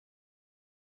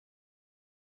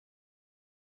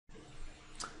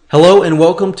Hello and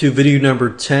welcome to video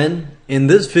number 10. In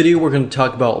this video we're going to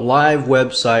talk about Live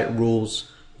Website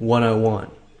Rules 101.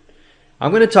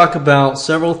 I'm going to talk about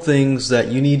several things that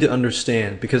you need to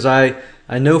understand because I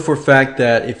know for a fact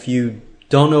that if you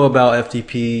don't know about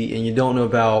FTP and you don't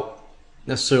know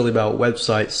necessarily about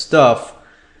website stuff,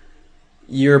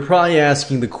 you're probably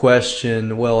asking the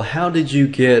question, well, how did you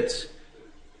get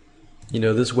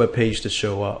this web page to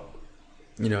show up?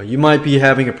 You might be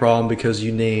having a problem because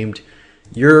you named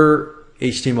your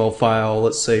HTML file,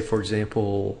 let's say for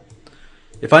example,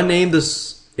 if I name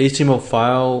this HTML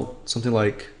file something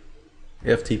like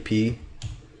FTP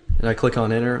and I click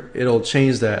on enter, it'll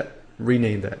change that,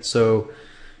 rename that. So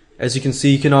as you can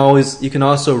see, you can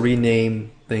also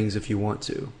rename things if you want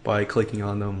to by clicking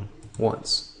on them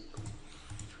once.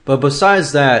 But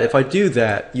besides that, if I do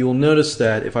that, you will notice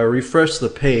that if I refresh the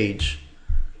page,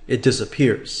 it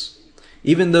disappears.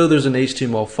 Even though there's an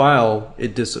HTML file,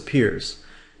 it disappears.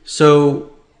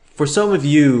 So for some of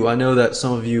you, I know that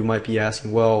some of you might be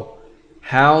asking, well,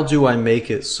 how do I make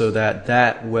it so that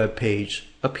that web page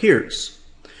appears?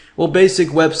 Well, basic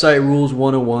website rules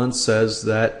 101 says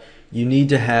that you need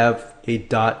to have a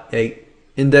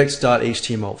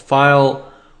index.html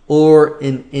file or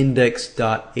an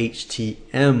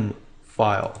index.htm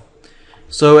file.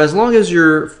 So as long as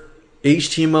your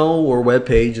HTML or web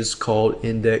page is called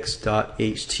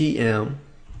index.htm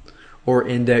or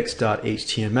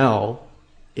index.html,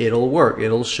 it'll work,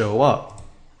 it'll show up.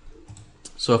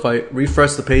 So if I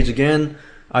refresh the page again,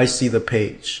 I see the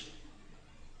page.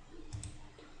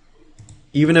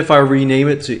 Even if I rename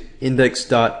it to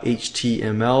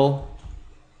index.html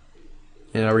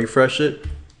and I refresh it,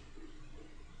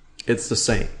 it's the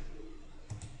same.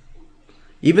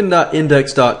 Even the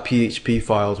index.php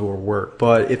files will work,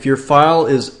 but if your file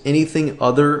is anything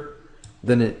other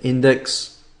than an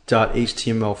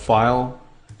index.html file,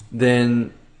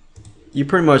 then you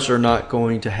pretty much are not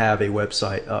going to have a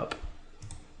website up.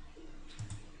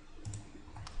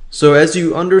 So as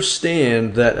you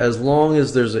understand that as long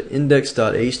as there's an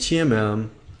index.html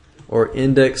or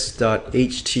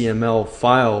index.html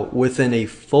file within a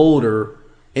folder,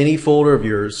 any folder of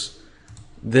yours,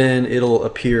 then it'll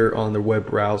appear on the web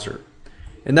browser.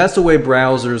 And that's the way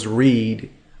browsers read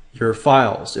your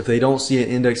files. If they don't see an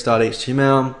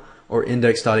index.html or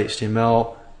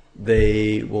index.html,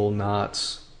 they will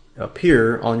not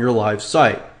appear on your live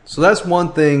site. So that's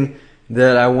one thing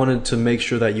that I wanted to make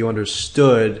sure that you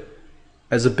understood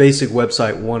as a basic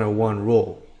website 101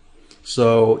 rule.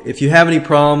 So if you have any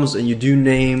problems and you do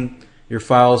name your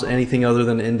files anything other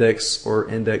than index or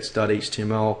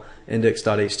index.html,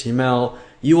 index.html,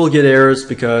 you will get errors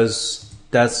because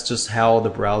that's just how the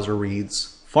browser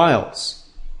reads files.